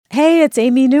Hey, it's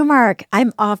Amy Newmark.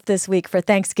 I'm off this week for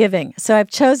Thanksgiving, so I've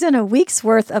chosen a week's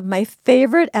worth of my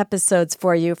favorite episodes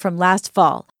for you from last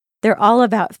fall. They're all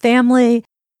about family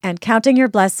and counting your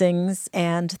blessings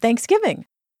and Thanksgiving.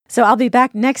 So I'll be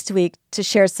back next week to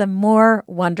share some more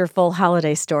wonderful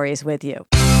holiday stories with you.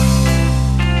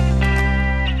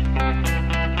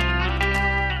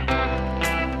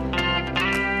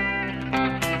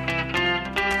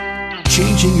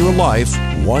 Changing your life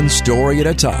one story at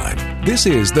a time. This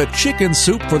is the Chicken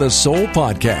Soup for the Soul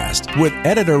podcast with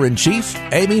Editor-in-Chief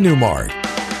Amy Newmark.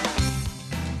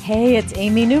 Hey, it's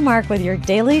Amy Newmark with your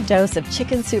daily dose of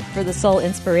Chicken Soup for the Soul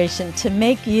inspiration to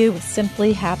make you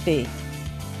simply happy.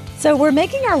 So we're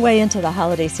making our way into the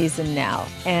holiday season now,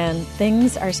 and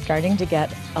things are starting to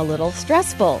get a little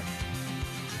stressful.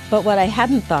 But what I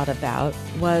hadn't thought about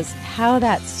was how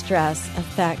that stress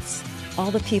affects all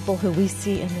the people who we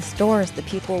see in the stores, the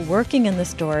people working in the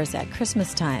stores at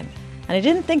Christmas time. And I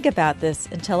didn't think about this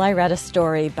until I read a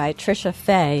story by Trisha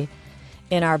Fay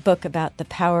in our book about the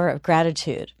power of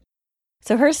gratitude.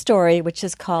 So her story, which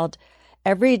is called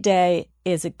Every Day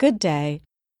is a Good Day,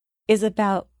 is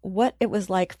about what it was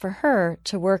like for her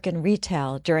to work in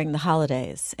retail during the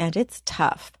holidays. And it's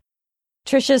tough.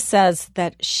 Trisha says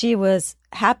that she was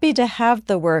happy to have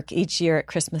the work each year at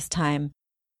Christmas time,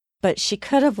 but she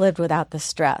could have lived without the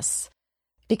stress.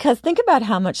 Because think about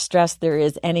how much stress there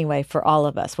is anyway for all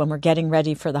of us when we're getting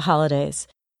ready for the holidays.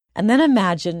 And then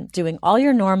imagine doing all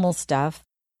your normal stuff,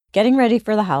 getting ready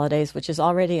for the holidays, which is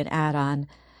already an add-on,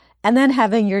 and then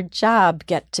having your job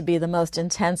get to be the most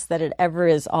intense that it ever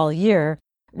is all year,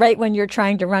 right when you're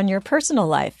trying to run your personal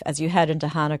life as you head into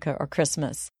Hanukkah or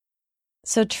Christmas.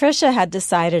 So Trisha had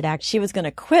decided she was going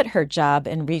to quit her job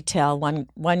in retail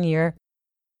one year.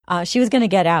 She was going to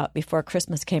get out before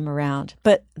Christmas came around.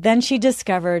 But then she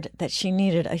discovered that she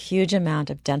needed a huge amount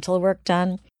of dental work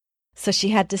done, so she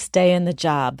had to stay in the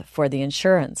job for the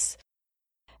insurance.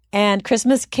 And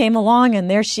Christmas came along, and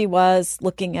there she was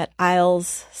looking at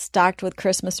aisles stocked with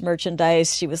Christmas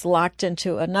merchandise. She was locked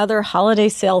into another holiday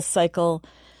sales cycle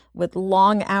with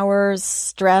long hours,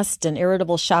 stressed and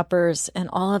irritable shoppers, and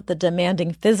all of the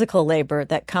demanding physical labor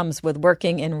that comes with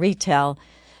working in retail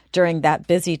during that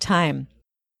busy time.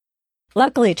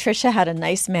 Luckily, Trisha had a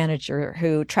nice manager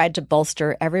who tried to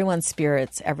bolster everyone's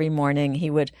spirits every morning. He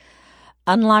would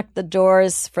unlock the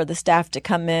doors for the staff to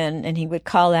come in, and he would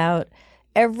call out,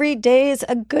 "Every day's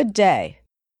a good day."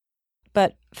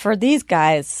 But for these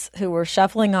guys who were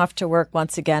shuffling off to work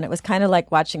once again, it was kind of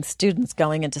like watching students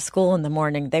going into school in the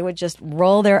morning. They would just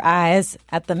roll their eyes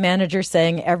at the manager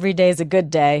saying, "Every day's a good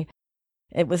day."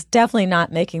 It was definitely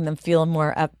not making them feel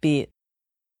more upbeat.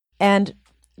 And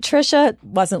Trisha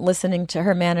wasn't listening to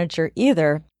her manager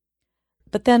either.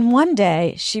 But then one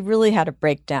day, she really had a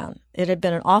breakdown. It had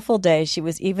been an awful day. She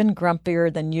was even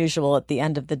grumpier than usual at the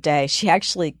end of the day. She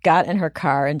actually got in her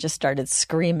car and just started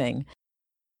screaming.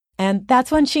 And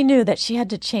that's when she knew that she had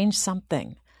to change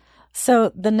something.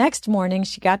 So the next morning,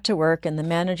 she got to work, and the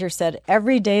manager said,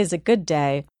 "Every day is a good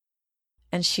day."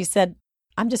 And she said,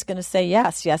 "I'm just going to say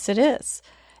yes. Yes, it is."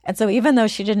 And so even though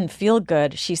she didn't feel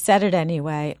good, she said it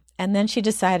anyway. And then she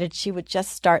decided she would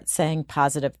just start saying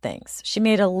positive things. She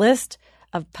made a list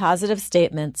of positive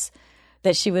statements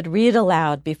that she would read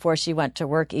aloud before she went to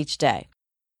work each day.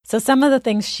 So some of the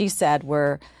things she said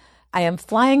were, "I am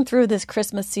flying through this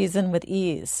Christmas season with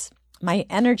ease. My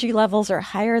energy levels are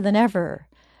higher than ever.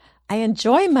 I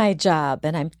enjoy my job,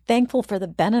 and I'm thankful for the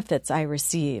benefits I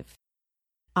receive.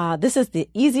 This is the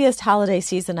easiest holiday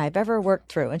season I've ever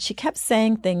worked through." And she kept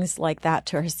saying things like that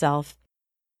to herself.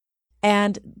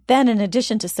 And then in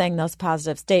addition to saying those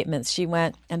positive statements, she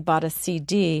went and bought a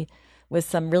CD with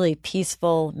some really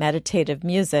peaceful, meditative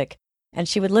music. And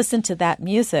she would listen to that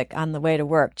music on the way to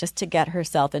work just to get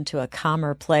herself into a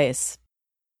calmer place.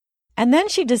 And then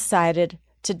she decided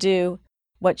to do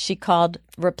what she called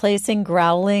replacing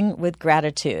growling with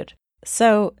gratitude.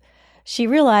 So she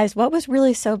realized what was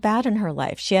really so bad in her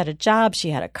life. She had a job,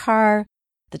 she had a car,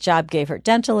 the job gave her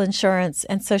dental insurance,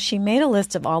 and so she made a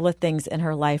list of all the things in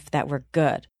her life that were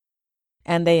good.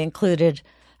 And they included,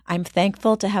 "I'm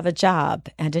thankful to have a job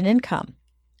and an income.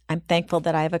 I'm thankful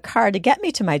that I have a car to get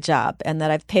me to my job and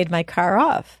that I've paid my car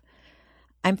off.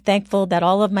 I'm thankful that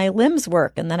all of my limbs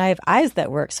work and that I have eyes that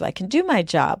work so I can do my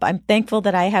job. I'm thankful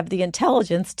that I have the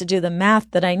intelligence to do the math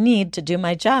that I need to do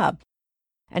my job."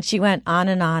 And she went on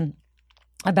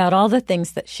about all the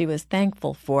things that she was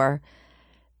thankful for.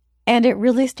 And it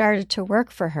really started to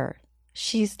work for her.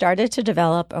 She started to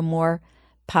develop a more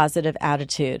positive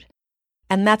attitude.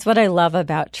 And that's what I love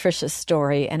about Trisha's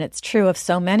story, and it's true of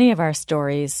so many of our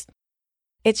stories.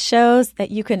 It shows that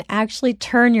you can actually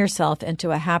turn yourself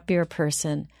into a happier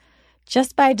person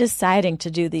just by deciding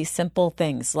to do these simple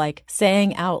things like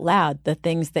saying out loud the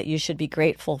things that you should be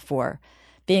grateful for,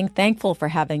 being thankful for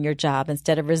having your job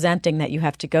instead of resenting that you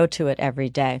have to go to it every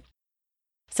day.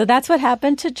 So that's what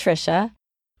happened to Tricia.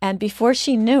 And before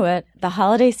she knew it, the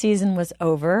holiday season was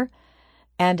over.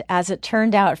 And as it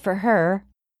turned out for her,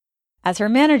 as her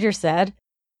manager said,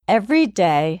 every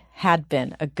day had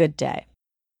been a good day.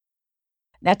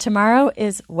 Now, tomorrow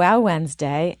is Wow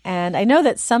Wednesday, and I know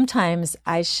that sometimes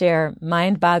I share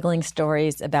mind-boggling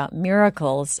stories about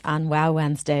miracles on Wow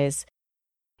Wednesdays,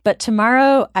 but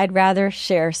tomorrow I'd rather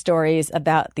share stories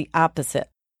about the opposite.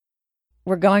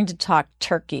 We're going to talk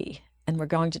turkey, and we're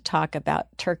going to talk about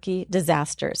turkey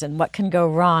disasters and what can go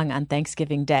wrong on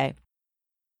Thanksgiving Day.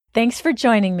 Thanks for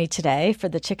joining me today for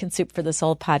the Chicken Soup for the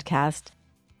Soul podcast,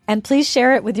 and please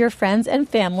share it with your friends and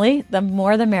family, the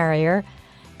more the merrier.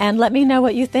 And let me know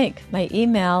what you think. My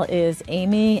email is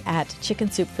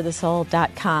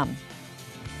amy@chickensoupforthesoul.com.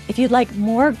 If you'd like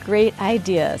more great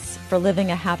ideas for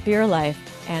living a happier life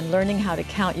and learning how to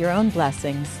count your own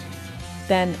blessings,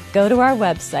 then go to our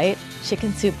website,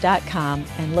 chickensoup.com,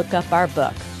 and look up our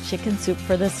book, Chicken Soup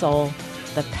for the Soul,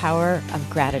 The Power of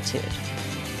Gratitude.